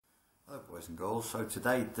boys and girls. So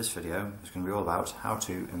today, this video is going to be all about how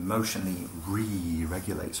to emotionally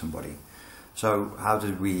re-regulate somebody. So how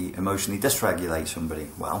did we emotionally dysregulate somebody?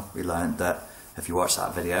 Well, we learned that if you watch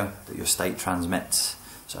that video, that your state transmits.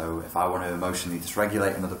 So if I want to emotionally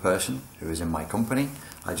dysregulate another person who is in my company,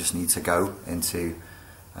 I just need to go into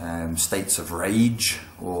states of rage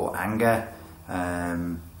or anger,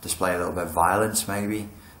 display a little bit of violence maybe,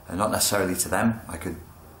 and not necessarily to them. I could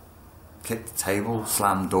kick the table,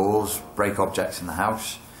 slam doors, break objects in the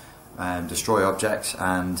house, destroy objects,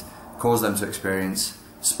 and cause them to experience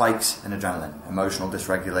spikes in adrenaline. Emotional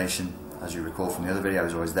dysregulation, as you recall from the other video,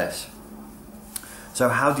 is always this. So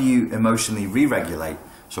how do you emotionally re-regulate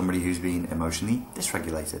somebody who's been emotionally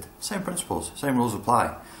dysregulated? Same principles, same rules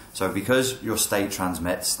apply. So because your state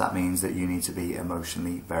transmits, that means that you need to be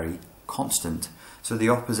emotionally very constant. So the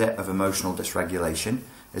opposite of emotional dysregulation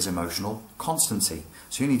is emotional constancy.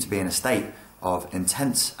 So you need to be in a state of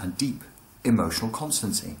intense and deep emotional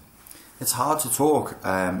constancy. It's hard to talk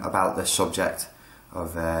about this subject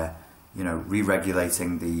of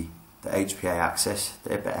re-regulating the HPA axis,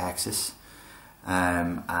 the IPA axis,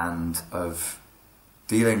 and of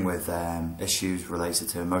dealing with issues related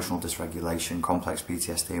to emotional dysregulation, complex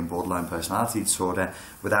PTSD and borderline personality disorder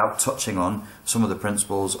without touching on some of the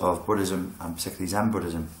principles of Buddhism, and particularly Zen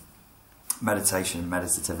Buddhism, meditation,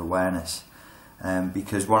 meditative awareness.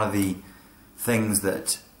 Because one of the things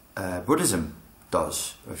that Buddhism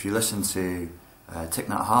does, if you listen to Thich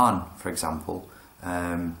Nhat Hanh, for example,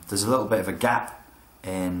 there's a little bit of a gap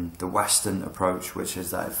in the Western approach, which is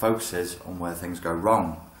that it focuses on where things go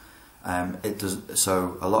wrong.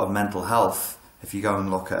 So a lot of mental health, if you go and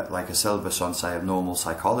look at like a syllabus on, say, abnormal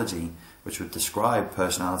psychology, which would describe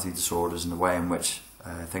personality disorders and the way in which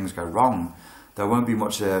things go wrong, there won't be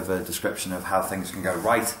much of a description of how things can go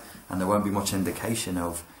right, and there won't be much indication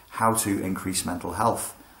of how to increase mental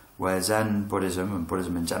health, where Zen Buddhism and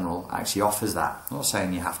Buddhism in general actually offers that. I'm not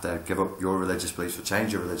saying you have to give up your religious beliefs or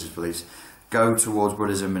change your religious beliefs. Go towards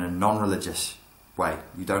Buddhism in a non-religious way.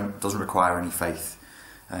 Doesn't require any faith.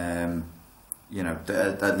 At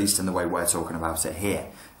least in the way we're talking about it here.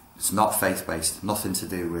 It's not faith-based, nothing to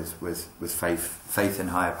do with faith in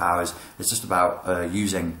higher powers. It's just about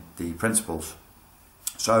using the principles.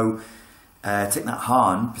 So Thich Nhat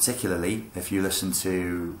Hanh, particularly, if you listen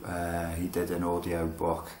to, he did an audio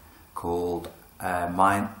book called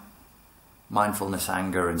Mindfulness,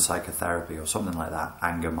 Anger and Psychotherapy, or something like that.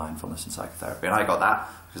 Anger, Mindfulness and Psychotherapy. And I got that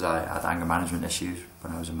because I had anger management issues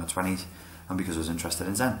when I was in my 20s. And because I was interested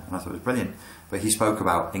in Zen, and I thought it was brilliant. But he spoke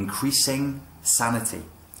about increasing sanity,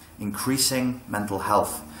 increasing mental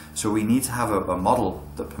health. So we need to have a model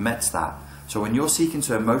that permits that. So when you're seeking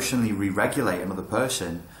to emotionally re-regulate another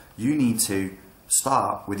person, you need to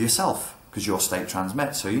start with yourself, because your state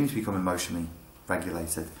transmits. So you need to become emotionally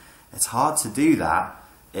regulated. It's hard to do that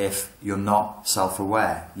if you're not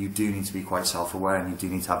self-aware. You do need to be quite self-aware, and you do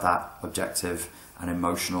need to have that objective and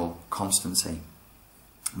emotional constancy.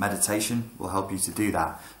 Meditation will help you to do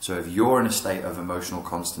that. So if you're in a state of emotional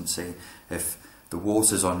constancy, if the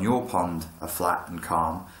waters on your pond are flat and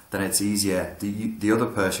calm, then it's easier. The other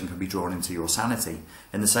person can be drawn into your sanity.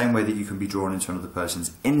 In the same way that you can be drawn into another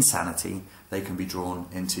person's insanity, they can be drawn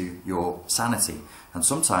into your sanity. And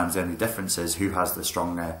sometimes the only difference is who has the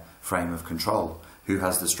stronger frame of control, who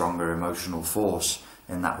has the stronger emotional force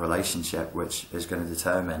in that relationship, which is going to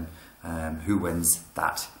determine who wins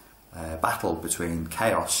that battle between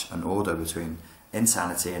chaos and order, between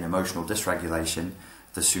insanity and emotional dysregulation,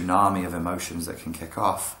 the tsunami of emotions that can kick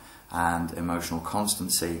off, and emotional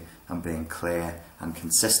constancy and being clear and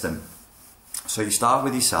consistent. So you start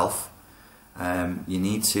with yourself. You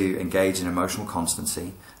need to engage in emotional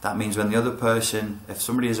constancy. That means when the other person, if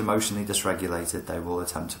somebody is emotionally dysregulated, they will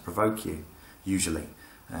attempt to provoke you, usually.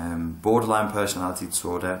 Borderline personality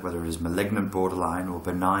disorder, whether it is malignant borderline or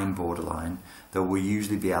benign borderline, there will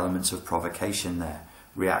usually be elements of provocation there,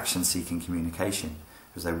 reaction-seeking communication,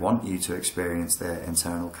 because they want you to experience the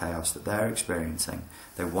internal chaos that they're experiencing.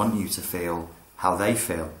 They want you to feel how they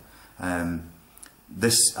feel.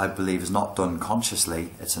 This, I believe, is not done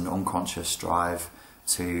consciously. It's an unconscious drive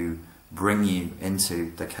to bring you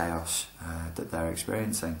into the chaos that they're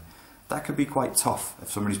experiencing. That could be quite tough if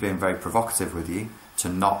somebody's being very provocative with you, to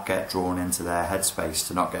not get drawn into their headspace,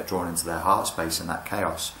 to not get drawn into their heart space in that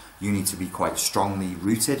chaos. You need to be quite strongly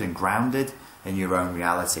rooted and grounded in your own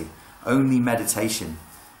reality. Only meditation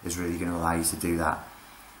is really going to allow you to do that.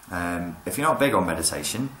 If you're not big on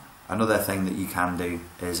meditation, another thing that you can do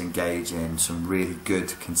is engage in some really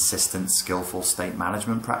good, consistent, skillful state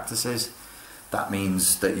management practices. That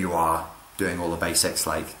means that you are doing all the basics,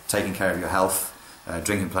 like taking care of your health,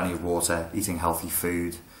 drinking plenty of water, eating healthy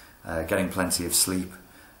food, getting plenty of sleep,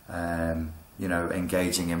 you know,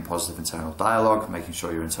 engaging in positive internal dialogue, making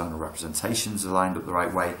sure your internal representations are lined up the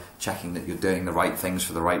right way, checking that you're doing the right things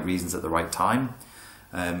for the right reasons at the right time.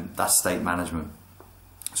 That's state management.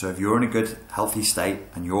 So if you're in a good, healthy state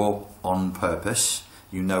and you're on purpose,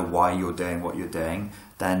 you know why you're doing what you're doing,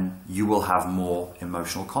 then you will have more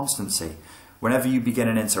emotional constancy. Whenever you begin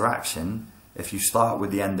an interaction, if you start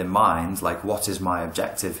with the end in mind, like what is my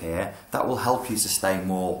objective here, that will help you to stay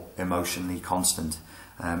more emotionally constant,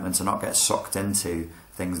 and to not get sucked into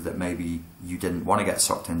things that maybe you didn't want to get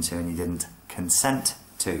sucked into and you didn't consent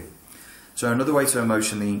to. So another way to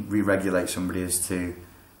emotionally re-regulate somebody is to,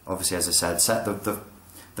 obviously, as I said, set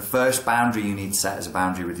the first boundary you need to set is a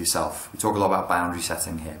boundary with yourself. We talk a lot about boundary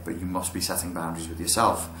setting here, but you must be setting boundaries with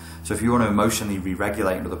yourself. So if you want to emotionally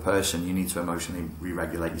re-regulate another person, you need to emotionally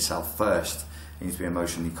re-regulate yourself first. You need to be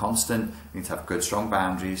emotionally constant, you need to have good, strong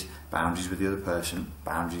boundaries, boundaries with the other person,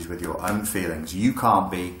 boundaries with your own feelings. You can't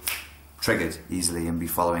be triggered easily and be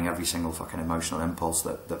following every single fucking emotional impulse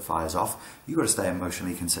that fires off. You've got to stay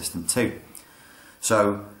emotionally consistent too.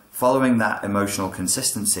 So following that emotional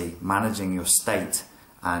consistency, managing your state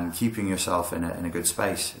and keeping yourself in a good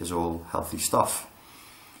space is all healthy stuff.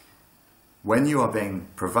 When you are being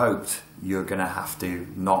provoked, you're going to have to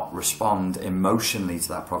not respond emotionally to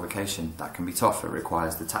that provocation. That can be tough. It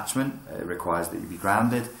requires detachment, it requires that you be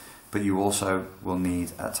grounded, but you also will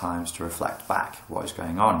need at times to reflect back what is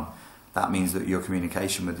going on. That means that your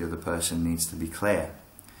communication with the other person needs to be clear.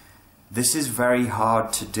 This is very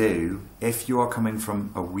hard to do if you are coming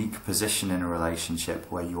from a weak position in a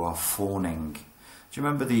relationship where you are fawning. Do you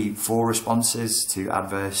remember the 4 responses to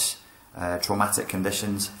adverse traumatic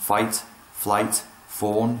conditions? Fight, flight,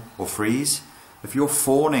 fawn, or freeze? If you're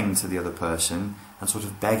fawning to the other person and sort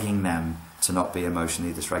of begging them to not be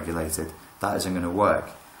emotionally dysregulated, that isn't going to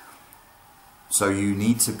work. So you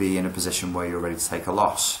need to be in a position where you're ready to take a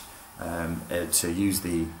loss. To use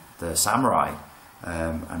the samurai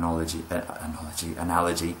analogy,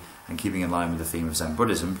 and keeping in line with the theme of Zen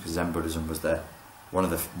Buddhism, because Zen Buddhism was one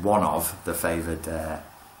of the favoured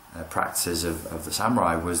practices of the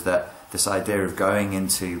samurai, was that this idea of going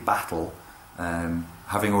into battle,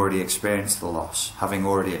 having already experienced the loss, having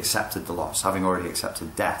already accepted the loss, having already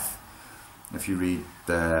accepted death. If you read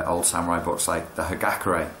the old samurai books like the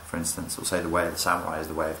Hagakure, for instance, it'll say the way of the samurai is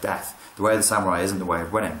the way of death. The way of the samurai isn't the way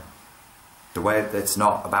of winning. It's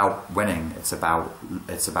not about winning, it's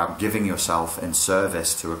about giving yourself in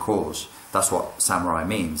service to a cause. That's what samurai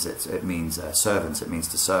means. It means servants, it means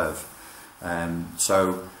to serve.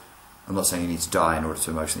 So I'm not saying you need to die in order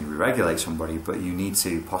to emotionally re-regulate somebody, but you need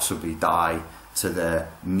to possibly die to the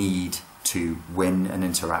need to win an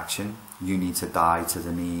interaction. You need to die to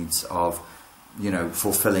the needs of,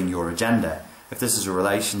 fulfilling your agenda. If this is a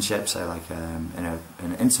relationship, say like in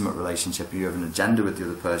an intimate relationship, you have an agenda with the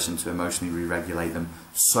other person to emotionally re-regulate them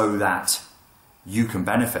so that you can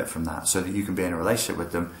benefit from that, so that you can be in a relationship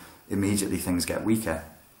with them, immediately things get weaker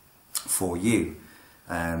for you.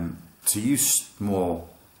 To use more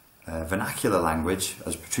vernacular language,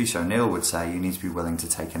 as Patrice O'Neill would say, you need to be willing to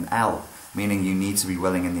take an L, meaning you need to be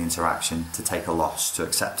willing in the interaction to take a loss, to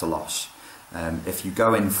accept a loss. If you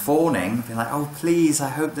go in fawning, be like, oh please, I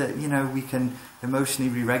hope that we can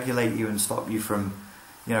emotionally re-regulate you and stop you from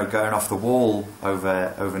going off the wall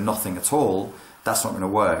over nothing at all, that's not going to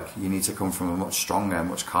work. You need to come from a much stronger,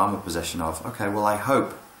 much calmer position of, okay, well I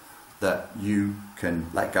hope that you can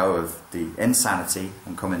let go of the insanity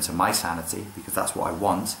and come into my sanity, because that's what I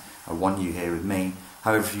want. I want you here with me.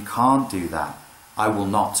 However, if you can't do that, I will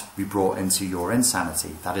not be brought into your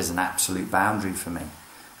insanity. That is an absolute boundary for me.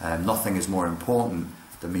 Nothing is more important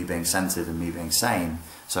than me being centered and me being sane.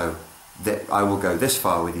 So I will go this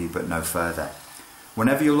far with you, but no further.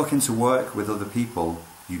 Whenever you're looking to work with other people,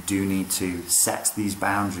 you do need to set these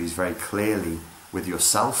boundaries very clearly with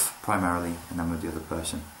yourself primarily, and then with the other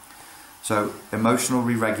person. So emotional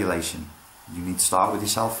re-regulation. You need to start with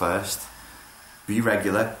yourself first. Be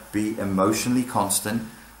regular, be emotionally constant,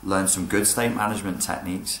 learn some good state management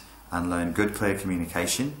techniques, and learn good clear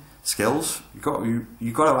communication skills. You've got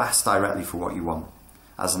to ask directly for what you want.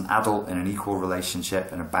 As an adult in an equal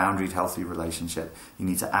relationship, in a boundaried, healthy relationship, you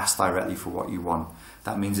need to ask directly for what you want.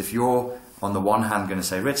 That means if you're on the one hand going to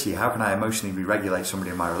say, Richie, how can I emotionally re-regulate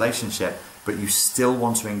somebody in my relationship, but you still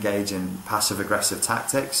want to engage in passive-aggressive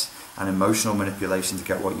tactics and emotional manipulation to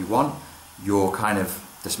get what you want, you're kind of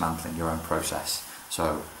dismantling your own process.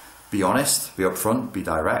 So be honest, be upfront, be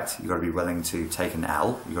direct. You've got to be willing to take an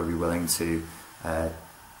L. You've got to be willing to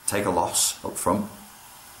take a loss up front,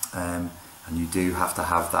 and you do have to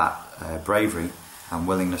have that bravery and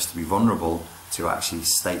willingness to be vulnerable to actually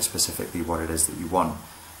state specifically what it is that you want.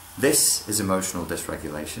 This is emotional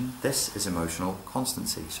dysregulation. This is emotional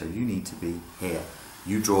constancy. So you need to be here.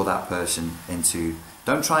 You draw that person into...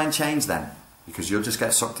 Don't try and change them, because you'll just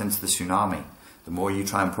get sucked into the tsunami. The more you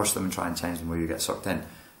try and push them and try and change them, the more you get sucked in.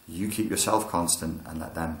 You keep yourself constant and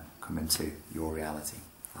let them come into your reality.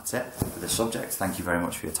 That's it for this subject. Thank you very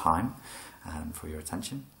much for your time and for your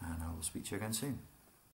attention, and I will speak to you again soon.